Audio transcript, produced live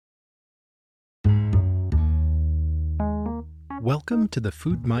Welcome to the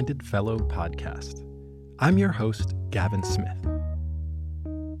Food Minded Fellow podcast. I'm your host, Gavin Smith.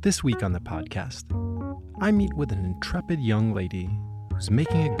 This week on the podcast, I meet with an intrepid young lady who's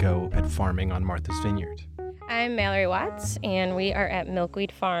making a go at farming on Martha's Vineyard. I'm Mallory Watts, and we are at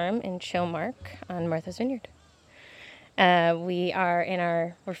Milkweed Farm in Chilmark on Martha's Vineyard.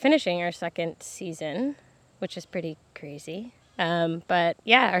 We're finishing our second season, which is pretty crazy. But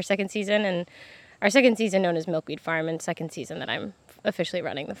yeah, our second season known as Milkweed Farm, and second season that I'm officially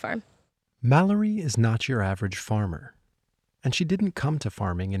running the farm. Mallory is not your average farmer, and she didn't come to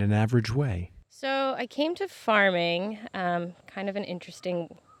farming in an average way. So I came to farming, kind of an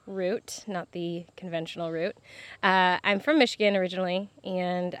interesting route, not the conventional route. I'm from Michigan originally,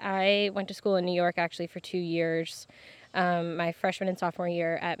 and I went to school in New York actually for 2 years, my freshman and sophomore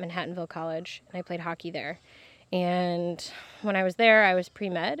year at Manhattanville College, and I played hockey there. And when I was there, I was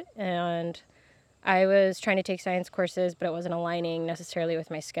pre-med, and I was trying to take science courses, but it wasn't aligning necessarily with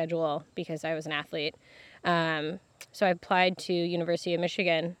my schedule because I was an athlete. So I applied to University of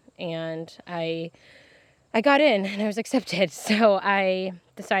Michigan, and I got in, and I was accepted. So I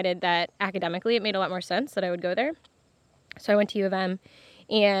decided that academically it made a lot more sense that I would go there. So I went to U of M,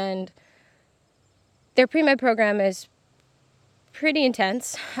 and their pre-med program is pretty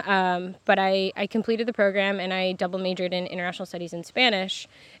intense, but I completed the program, and I double majored in international studies and Spanish.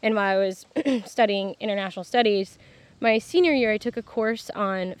 And while I was studying international studies, my senior year I took a course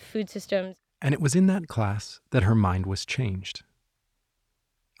on food systems. And it was in that class that her mind was changed.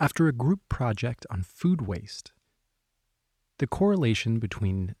 After a group project on food waste, the correlation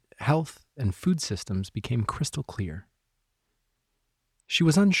between health and food systems became crystal clear. She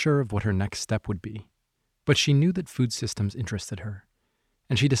was unsure of what her next step would be, but she knew that food systems interested her,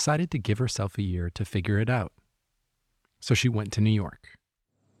 and she decided to give herself a year to figure it out. So she went to New York.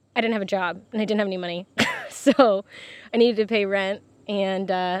 I didn't have a job, and I didn't have any money, so I needed to pay rent,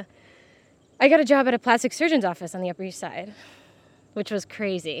 and I got a job at a plastic surgeon's office on the Upper East Side, which was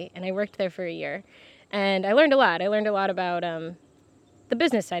crazy, and I worked there for a year, and I learned a lot. I learned a lot about the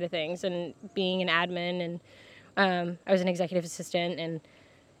business side of things and being an admin, and I was an executive assistant, and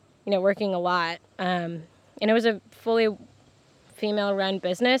working a lot. And it was a fully female-run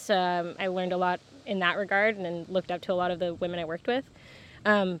business. I learned a lot in that regard and looked up to a lot of the women I worked with.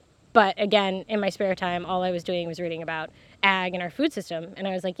 But again, in my spare time, all I was doing was reading about ag and our food system. And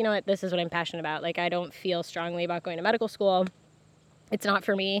I was like, you know what, this is what I'm passionate about. Like, I don't feel strongly about going to medical school. It's not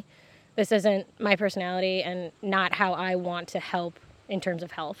for me. This isn't my personality and not how I want to help in terms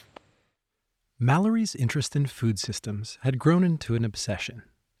of health. Mallory's interest in food systems had grown into an obsession,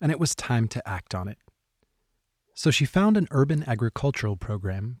 and it was time to act on it. So she found an urban agricultural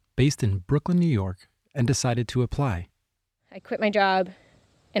program based in Brooklyn, New York, and decided to apply. I quit my job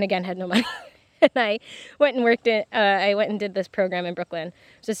and again had no money. And I went and did this program in Brooklyn.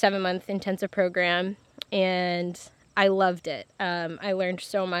 It was a 7-month intensive program, and I loved it. I learned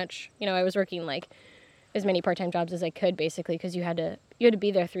so much. I was working like as many part-time jobs as I could, basically, because you had to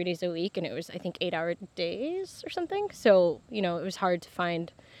be there 3 days a week, and it was, I think, 8-hour days or something. So, it was hard to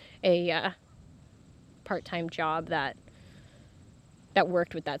find a part-time job that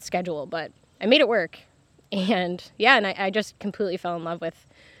worked with that schedule, but I made it work. And I just completely fell in love with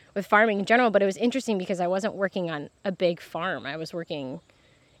farming in general. But it was interesting because I wasn't working on a big farm. I was working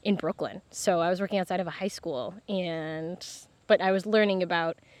in Brooklyn. So I was working outside of a high school, but I was learning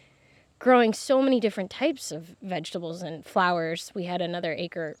about growing so many different types of vegetables and flowers. We had another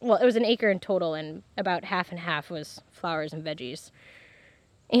acre. Well, it was an acre in total, and about half and half was flowers and veggies.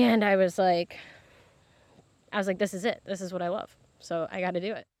 And I was like, this is it. This is what I love. So I got to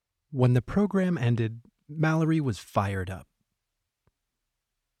do it. When the program ended, Mallory was fired up.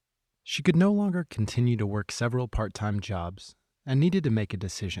 She could no longer continue to work several part-time jobs and needed to make a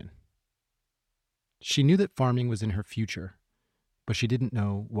decision. She knew that farming was in her future, but she didn't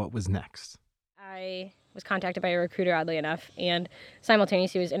know what was next. I was contacted by a recruiter, oddly enough, and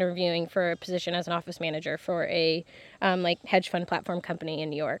simultaneously was interviewing for a position as an office manager for a hedge fund platform company in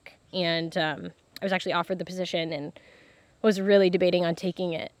New York. And I was actually offered the position and was really debating on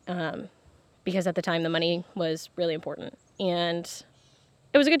taking it because at the time the money was really important. And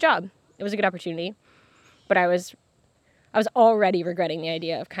it was a good job. It was a good opportunity. But I was already regretting the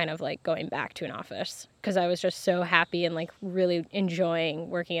idea of kind of like going back to an office because I was just so happy and like really enjoying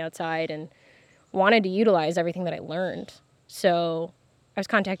working outside and wanted to utilize everything that I learned. So I was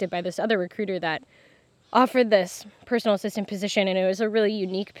contacted by this other recruiter that offered this personal assistant position, and it was a really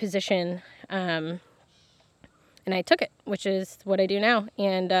unique position. And I took it, which is what I do now.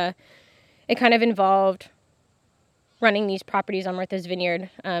 And it kind of involved running these properties on Martha's Vineyard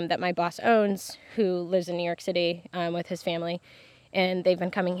that my boss owns, who lives in New York City with his family. And they've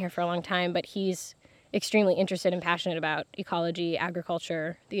been coming here for a long time, but he's extremely interested and passionate about ecology,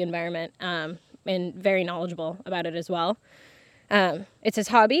 agriculture, the environment, and very knowledgeable about it as well. It's his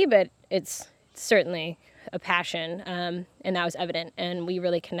hobby, but it's certainly a passion, and that was evident. And we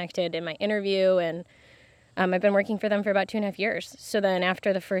really connected in my interview, and I've been working for them for about 2.5 years. So then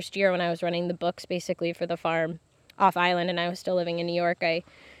after the first year, when I was running the books basically for the farm off island and I was still living in New York, I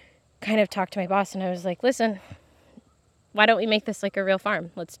kind of talked to my boss and I was like, listen, why don't we make this like a real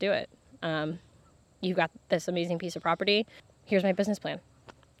farm? Let's do it. You've got this amazing piece of property. Here's my business plan.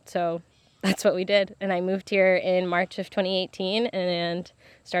 So that's what we did. And I moved here in March of 2018 and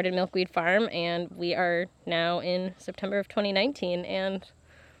started Milkweed Farm. And we are now in September of 2019. And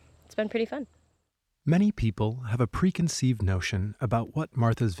it's been pretty fun. Many people have a preconceived notion about what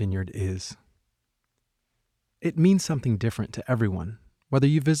Martha's Vineyard is. It means something different to everyone, whether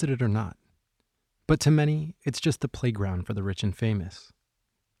you visit it or not. But to many, it's just a playground for the rich and famous.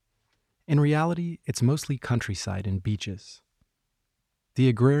 In reality, it's mostly countryside and beaches. The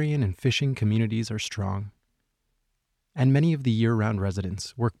agrarian and fishing communities are strong, and many of the year-round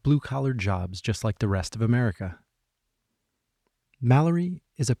residents work blue-collar jobs just like the rest of America. Mallory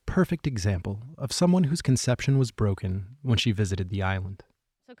is a perfect example of someone whose conception was broken when she visited the island.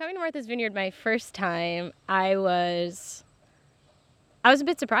 So coming to Martha's Vineyard my first time, I was a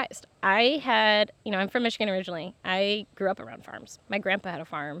bit surprised. I'm from Michigan originally. I grew up around farms. My grandpa had a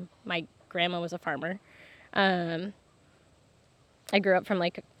farm. My grandma was a farmer. I grew up from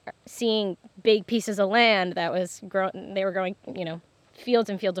seeing big pieces of land that was they were growing, fields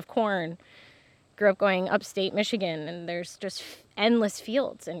and fields of corn. Grew up going upstate Michigan, and there's just endless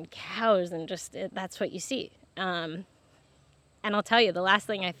fields and cows, and that's what you see. And I'll tell you, the last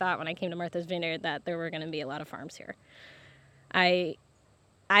thing I thought when I came to Martha's Vineyard that there were going to be a lot of farms here. I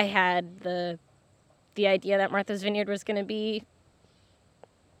had the idea that Martha's Vineyard was going to be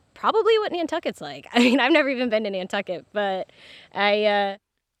probably what Nantucket's like. I mean, I've never even been to Nantucket, but I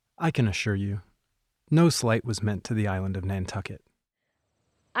can assure you, no slight was meant to the island of Nantucket.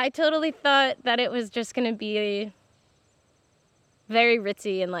 I totally thought that it was just going to be very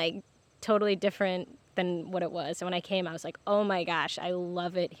ritzy and totally different than what it was. And when I came, I was like, oh my gosh, I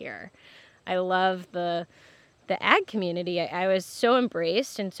love it here. I love the ag community. I was so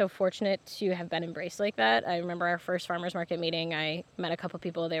embraced and so fortunate to have been embraced like that. I remember our first farmers market meeting. I met a couple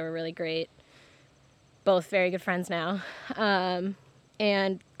people. They were really great. Both very good friends now. And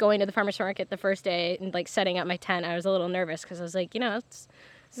going to the farmers market the first day and setting up my tent, I was a little nervous because I was like, this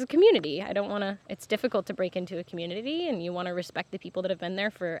is a community. I don't want to, it's difficult to break into a community, and you want to respect the people that have been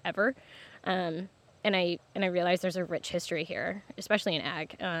there forever. And I realized there's a rich history here, especially in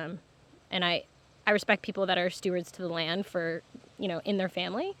ag. And I respect people that are stewards to the land for, in their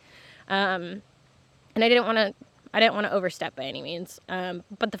family. And I didn't want to overstep by any means.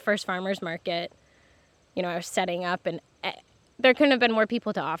 But the first farmers market, I was setting up, and there couldn't have been more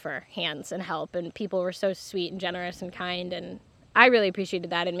people to offer hands and help, and people were so sweet and generous and kind, and I really appreciated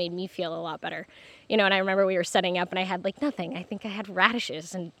that. It made me feel a lot better. And I remember we were setting up and I had nothing. I think I had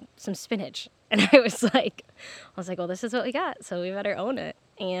radishes and some spinach. And I was like, well, this is what we got, so we better own it.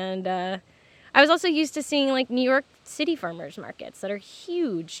 And I was also used to seeing New York City farmers markets that are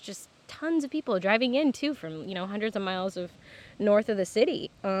huge, just tons of people driving in too from, hundreds of miles of north of the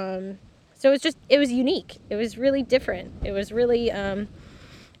city. So it was unique. It was really different. It was really,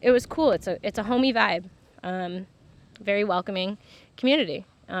 it was cool. It's a homey vibe. Very welcoming community,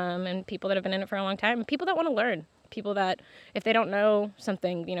 and people that have been in it for a long time, people that want to learn, people that if they don't know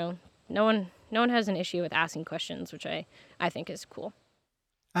something, no one has an issue with asking questions, which I think is cool.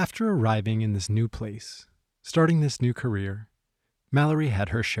 After arriving in this new place, starting this new career, Mallory had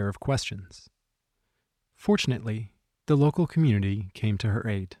her share of questions. Fortunately, the local community came to her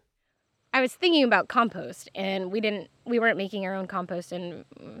aid. I was thinking about compost, and we weren't making our own compost, and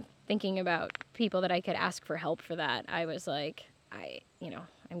thinking about people that I could ask for help for that. I was like,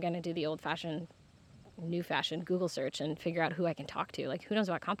 I'm going to do the old-fashioned, new-fashioned Google search and figure out who I can talk to. Who knows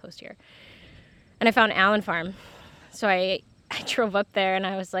about compost here? And I found Allen Farm. So I drove up there, and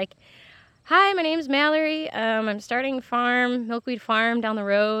I was like, hi, my name's Mallory. I'm starting a farm, Milkweed Farm, down the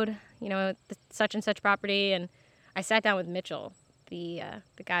road, the such and such property. And I sat down with Mitchell, the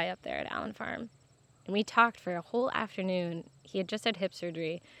guy up there at Allen Farm. And we talked for a whole afternoon. He had just had hip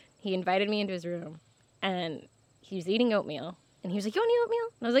surgery. He invited me into his room, and he was eating oatmeal. And he was like, you want any oatmeal?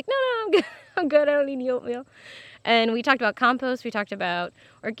 And I was like, no, I'm good. I'm good. I don't need any oatmeal. And we talked about compost. We talked about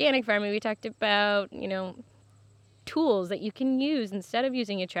organic farming. We talked about, tools that you can use instead of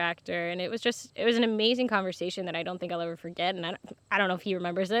using a tractor. And it was an amazing conversation that I don't think I'll ever forget. And I don't know if he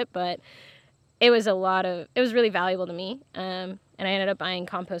remembers it, but it was really valuable to me. And I ended up buying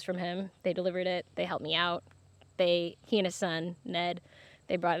compost from him. They delivered it. They helped me out. He and his son, Ned,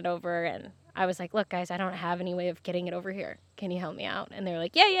 they brought it over, and I was like, look, guys, I don't have any way of getting it over here. Can you help me out? And they were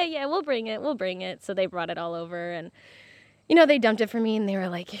like, yeah, we'll bring it. So they brought it all over, and, they dumped it for me, and they were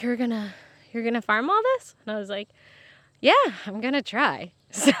like, you're gonna farm all this? And I was like, yeah, I'm gonna try.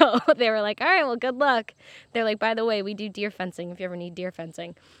 So they were like, all right, well, good luck. They're like, by the way, we do deer fencing if you ever need deer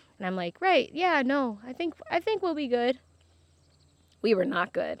fencing. And I'm like, right, yeah, no, I think we'll be good. We were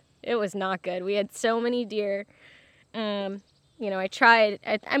not good. It was not good. We had so many deer. I tried.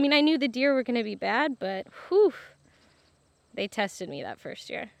 I knew the deer were going to be bad, but whew, they tested me that first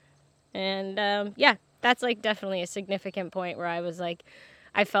year. And that's like definitely a significant point where I was like,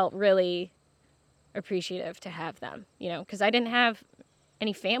 I felt really appreciative to have them, because I didn't have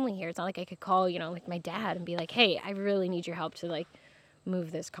any family here. It's not like I could call, like my dad and be like, hey, I really need your help to like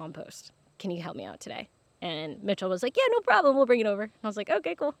move this compost. Can you help me out today? And Mitchell was like, yeah, no problem. We'll bring it over. I was like,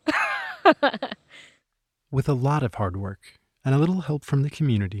 okay, cool. With a lot of hard work and a little help from the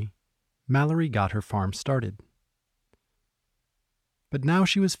community, Mallory got her farm started. But now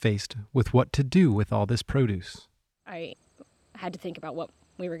she was faced with what to do with all this produce. I had to think about what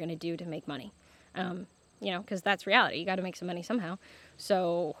we were going to do to make money, because that's reality. You got to make some money somehow.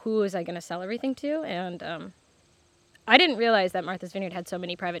 So who was I going to sell everything to? And I didn't realize that Martha's Vineyard had so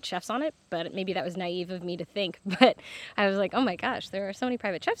many private chefs on it, but maybe that was naive of me to think. But I was like, oh my gosh, there are so many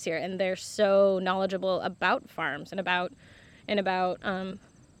private chefs here, and they're so knowledgeable about farms and about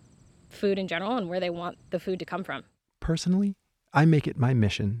food in general and where they want the food to come from. Personally, I make it my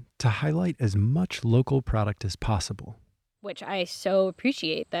mission to highlight as much local product as possible. Which I so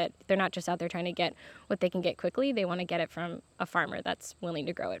appreciate, that they're not just out there trying to get what they can get quickly. They want to get it from a farmer that's willing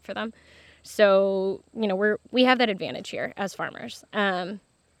to grow it for them. So, we have that advantage here as farmers.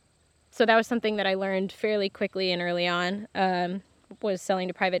 So that was something that I learned fairly quickly and early on, was selling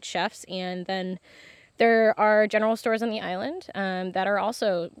to private chefs. And then there are general stores on the island that are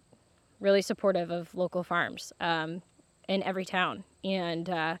also really supportive of local farms in every town.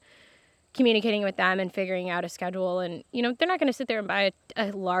 And communicating with them and figuring out a schedule. And, they're not going to sit there and buy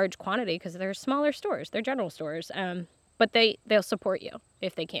a large quantity because they're smaller stores. They're general stores. But they'll support you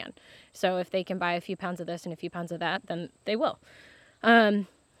if they can. So if they can buy a few pounds of this and a few pounds of that, then they will,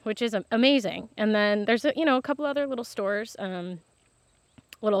 which is amazing. And then there's a couple other little stores,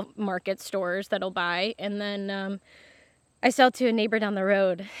 little market stores that'll buy. And then I sell to a neighbor down the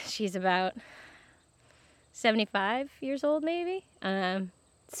road. She's about 75 years old, maybe.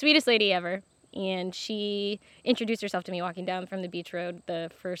 Sweetest lady ever. And she introduced herself to me walking down from the beach road the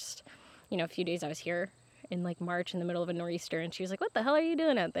first, few days I was here in like March in the middle of a nor'easter. And she was like, what the hell are you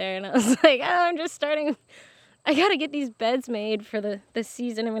doing out there? And I was like, oh, I'm just starting. I got to get these beds made for the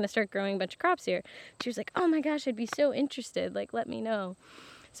season. I'm going to start growing a bunch of crops here. She was like, oh my gosh, I'd be so interested. Like, let me know.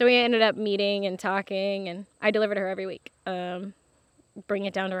 So we ended up meeting and talking, and I delivered her every week. Bring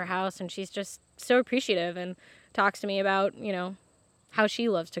it down to her house, and she's just so appreciative and talks to me about, how she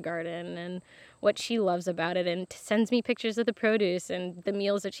loves to garden and what she loves about it, and sends me pictures of the produce and the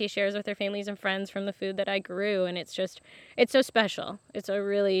meals that she shares with her families and friends from the food that I grew. And it's so special. It's a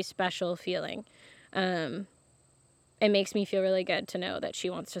really special feeling. It makes me feel really good to know that she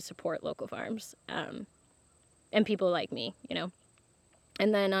wants to support local farms, and people like me,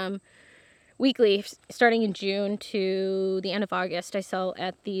 And then weekly, starting in June to the end of August, I sell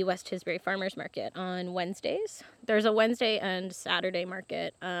at the West Tisbury Farmers Market on Wednesdays. There's a Wednesday and Saturday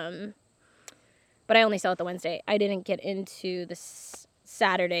market, but I only sell at the Wednesday. I didn't get into the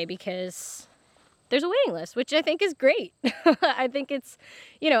Saturday because there's a waiting list, which I think is great. I think it's,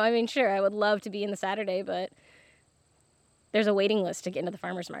 sure, I would love to be in the Saturday, but there's a waiting list to get into the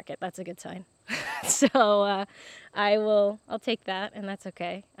farmer's market. That's a good sign. So I'll take that, and that's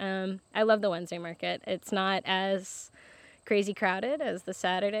okay. I love the Wednesday market. It's not as crazy crowded as the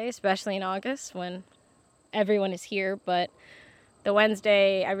Saturday, especially in August when everyone is here, but the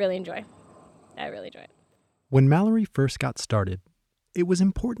Wednesday I really enjoy. When Mallory first got started, it was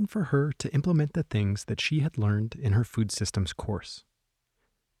important for her to implement the things that she had learned in her food systems course.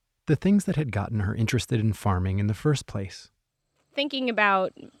 The things that had gotten her interested in farming in the first place. Thinking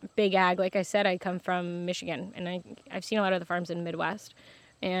about big ag, like I said, I come from Michigan, and I've seen a lot of the farms in the Midwest,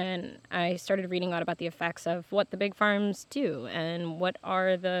 and I started reading a lot about the effects of what the big farms do and what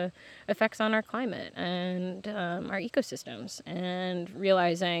are the effects on our climate and our ecosystems, and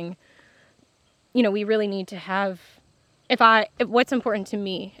realizing, we really need to have, what's important to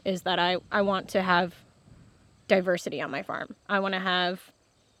me is that I want to have diversity on my farm. I want to have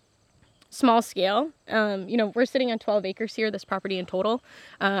small scale. We're sitting on 12 acres here, this property in total.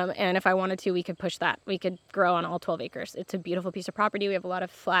 And if I wanted to, we could push that. We could grow on all 12 acres. It's a beautiful piece of property. We have a lot of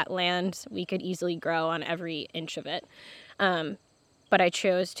flat land. We could easily grow on every inch of it. But I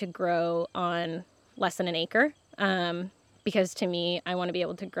chose to grow on less than an acre. Because to me, I want to be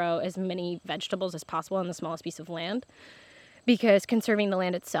able to grow as many vegetables as possible on the smallest piece of land. Because conserving the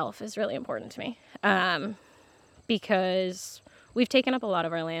land itself is really important to me. Because we've taken up a lot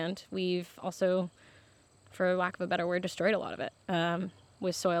of our land. We've also, for lack of a better word, destroyed a lot of it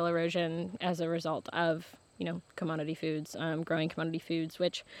with soil erosion as a result of, commodity foods, growing commodity foods,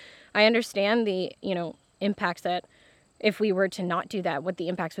 which I understand the, impacts that if we were to not do that, what the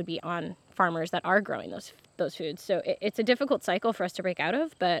impacts would be on farmers that are growing those foods. So it's a difficult cycle for us to break out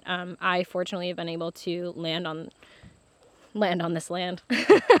of, but I fortunately have been able to land on this land,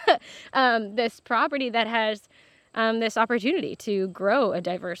 this property that has this opportunity to grow a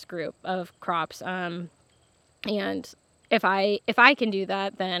diverse group of crops. And if I can do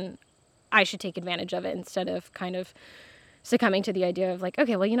that, then I should take advantage of it instead of kind of succumbing to the idea of like,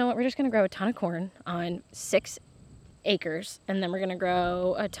 okay, well, you know what? We're just going to grow a ton of corn on 6 acres, and then we're going to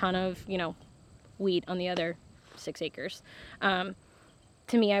grow a ton of, wheat on the other 6 acres. To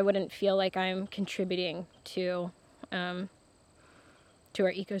me, I wouldn't feel like I'm contributing to our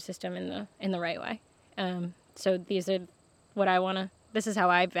ecosystem in the right way. So these are what I want to, this is how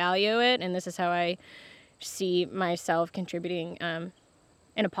I value it, and this is how I see myself contributing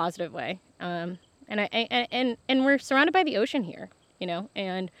in a positive way. And we're surrounded by the ocean here,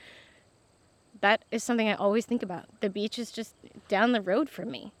 and that is something I always think about. The beach is just down the road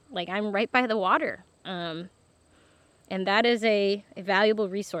from me. Like, I'm right by the water. And that is a valuable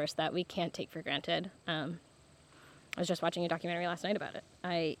resource that we can't take for granted. I was just watching a documentary last night about it.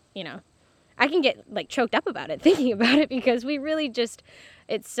 I can get like choked up about it, thinking about it, because we really just,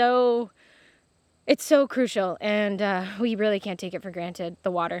 it's so crucial, and we really can't take it for granted,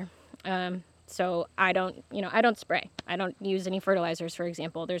 the water. So I don't spray. I don't use any fertilizers, for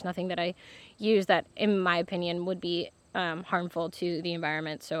example. There's nothing that I use that, in my opinion, would be harmful to the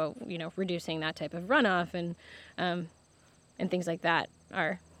environment. So, reducing that type of runoff and things like that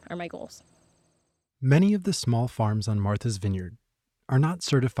are my goals. Many of the small farms on Martha's Vineyard are not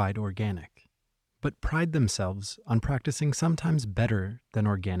certified organic, but pride themselves on practicing sometimes better than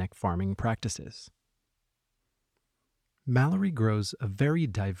organic farming practices. Mallory grows a very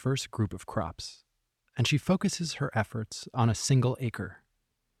diverse group of crops, and she focuses her efforts on a single acre.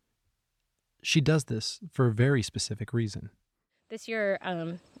 She does this for a very specific reason. This year,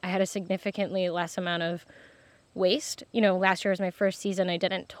 I had a significantly less amount of waste. Last year was my first season. I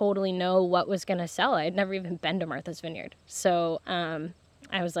didn't totally know what was going to sell. I had never even been to Martha's Vineyard. So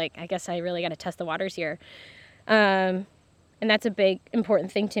I was like, I guess I really got to test the waters here. And that's a big,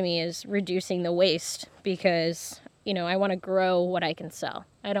 important thing to me, is reducing the waste, because I want to grow what I can sell.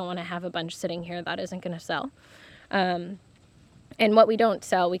 I don't want to have a bunch sitting here that isn't going to sell. And what we don't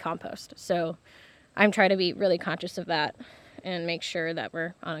sell, we compost. So I'm trying to be really conscious of that and make sure that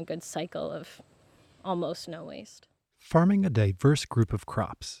we're on a good cycle of almost no waste. Farming a diverse group of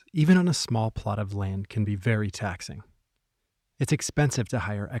crops, even on a small plot of land, can be very taxing. It's expensive to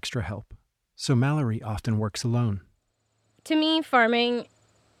hire extra help, so Mallory often works alone. To me, farming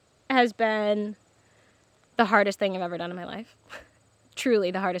has been the hardest thing I've ever done in my life. Truly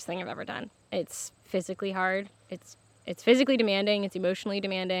the hardest thing I've ever done. It's physically hard. It's physically demanding. It's emotionally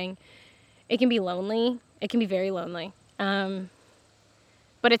demanding. It can be lonely. It can be very lonely.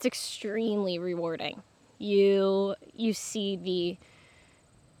 But it's extremely rewarding. You see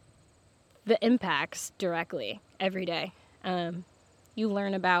the impacts directly every day. You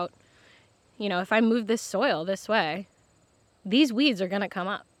learn about, if I move this soil this way, these weeds are going to come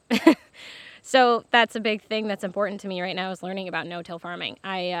up. So that's a big thing that's important to me right now, is learning about no-till farming.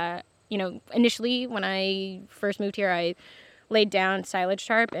 I, initially when I first moved here, I laid down silage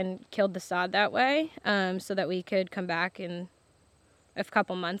tarp and killed the sod that way, so that we could come back in a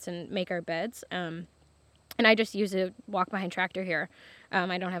couple months and make our beds. And I just use a walk-behind tractor here.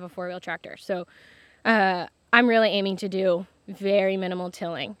 I don't have a 4-wheel tractor. So I'm really aiming to do very minimal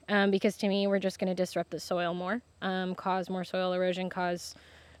tilling, because to me, we're just going to disrupt the soil more, cause more soil erosion, cause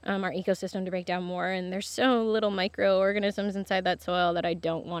our ecosystem to break down more. And there's so little microorganisms inside that soil that I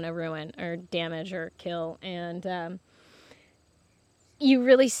don't want to ruin or damage or kill. And you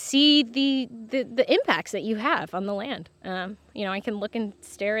really see the impacts that you have on the land. I can look and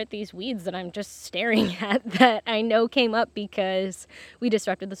stare at these weeds that I'm just staring at, that I know came up because we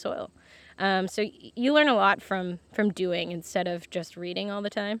disrupted the soil. So you learn a lot from doing instead of just reading all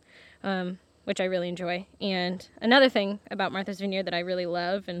the time. which I really enjoy. And another thing about Martha's Vineyard that I really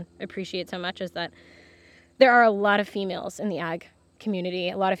love and appreciate so much is that there are a lot of females in the ag community,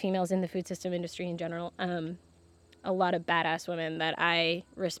 a lot of females in the food system industry in general, a lot of badass women that I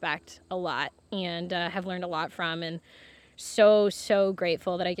respect a lot and have learned a lot from, and so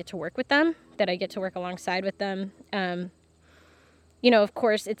grateful that I get to work with them, that I get to work alongside with them. Of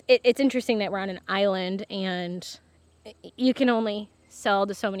course, it's interesting that we're on an island and you can only sell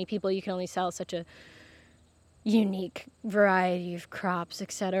to so many people. You can only sell such a unique variety of crops,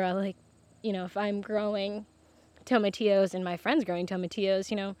 etc. Like, if I'm growing tomatillos and my friend's growing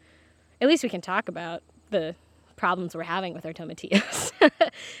tomatillos, at least we can talk about the problems we're having with our tomatillos.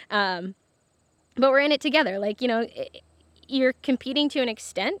 But we're in it together. Like, you're competing to an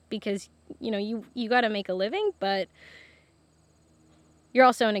extent because, you got to make a living, but you're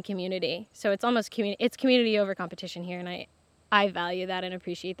also in a community. So it's almost it's community over competition here. And I value that and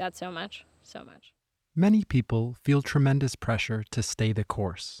appreciate that so much, so much. Many people feel tremendous pressure to stay the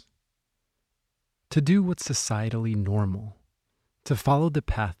course, to do what's societally normal, to follow the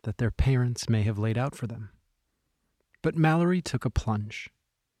path that their parents may have laid out for them. But Mallory took a plunge.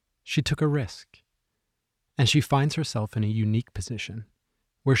 She took a risk. And she finds herself in a unique position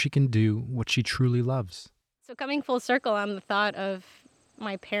where she can do what she truly loves. So coming full circle on the thought of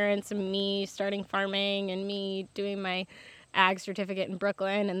my parents and me starting farming and me doing my ag certificate in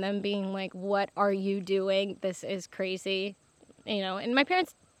Brooklyn and them being like, what are you doing? This is crazy. And my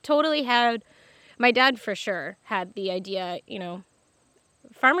parents totally had, my dad for sure had the idea,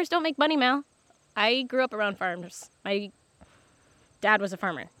 farmers don't make money, Mal. I grew up around farms. My dad was a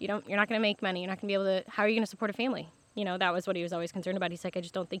farmer. You're not going to make money. You're not going to be able to, how are you going to support a family? That was what he was always concerned about. He's like, I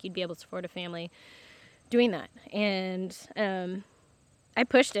just don't think you'd be able to support a family doing that. And I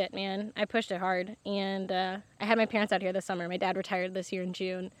pushed it, man. I pushed it hard. And I had my parents out here this summer. My dad retired this year in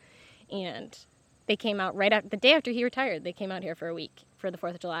June. And they came out the day after he retired. They came out here for a week for the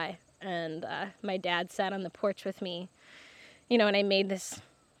 4th of July. And my dad sat on the porch with me, and I made this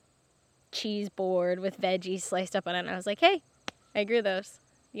cheese board with veggies sliced up on it. And I was like, hey, I grew those.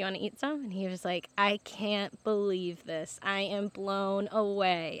 You want to eat some? And he was like, I can't believe this. I am blown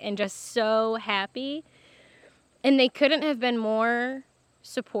away and just so happy. And they couldn't have been more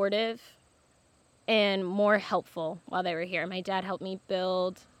supportive and more helpful while they were here. My dad helped me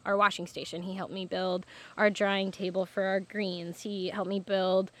build our washing station. He helped me build our drying table for our greens. He helped me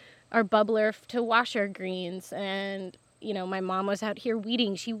build our bubbler to wash our greens. And, my mom was out here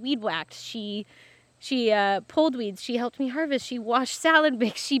weeding. She weed whacked. She pulled weeds. She helped me harvest. She washed salad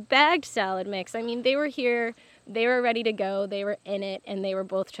mix. She bagged salad mix. I mean, they were here. They were ready to go. They were in it. And they were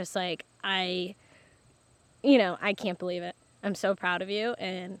both just like, I can't believe it. I'm so proud of you.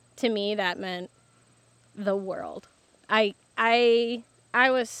 And to me, that meant the world. I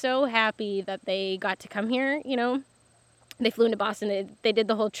was so happy that they got to come here, They flew into Boston. They did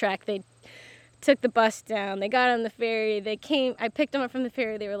the whole trek. They took the bus down. They got on the ferry. They came. I picked them up from the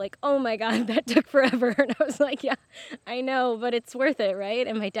ferry. They were like, oh, my God, that took forever. And I was like, yeah, I know, but it's worth it, right?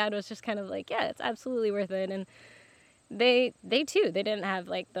 And my dad was just kind of like, yeah, it's absolutely worth it. And they too, they didn't have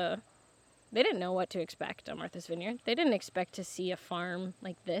they didn't know what to expect on Martha's Vineyard. They didn't expect to see a farm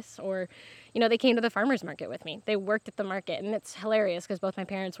like this or, they came to the farmer's market with me. They worked at the market, and it's hilarious because both my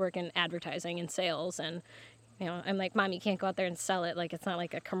parents work in advertising and sales, and, I'm like, Mom, you can't go out there and sell it. Like, it's not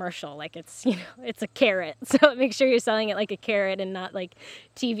like a commercial. Like, it's, it's a carrot. So make sure you're selling it like a carrot and not like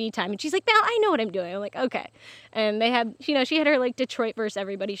TV time. And she's like, Val, I know what I'm doing. I'm like, okay. And they had, she had her like Detroit versus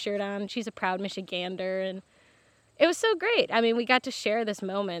everybody shirt on. She's a proud Michigander. And it was so great. I mean, we got to share this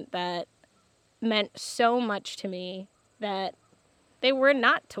moment that meant so much to me that they were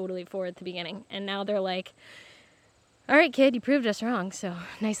not totally for at the beginning. And now they're like, all right, kid, you proved us wrong. So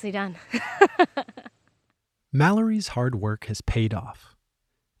nicely done. Mallory's hard work has paid off,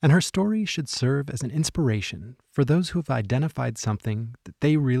 and her story should serve as an inspiration for those who have identified something that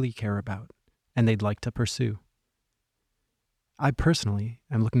they really care about and they'd like to pursue. I personally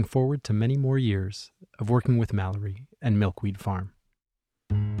am looking forward to many more years of working with Mallory and Milkweed Farm.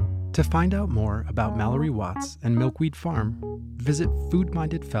 To find out more about Mallory Watts and Milkweed Farm, visit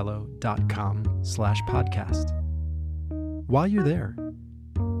foodmindedfellow.com/podcast. While you're there,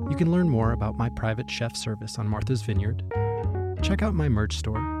 you can learn more about my private chef service on Martha's Vineyard, check out my merch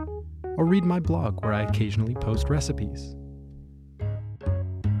store, or read my blog where I occasionally post recipes.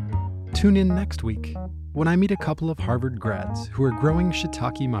 Tune in next week when I meet a couple of Harvard grads who are growing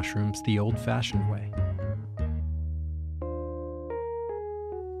shiitake mushrooms the old-fashioned way.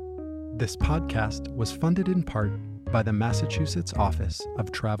 This podcast was funded in part by the Massachusetts Office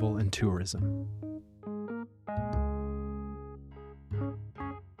of Travel and Tourism.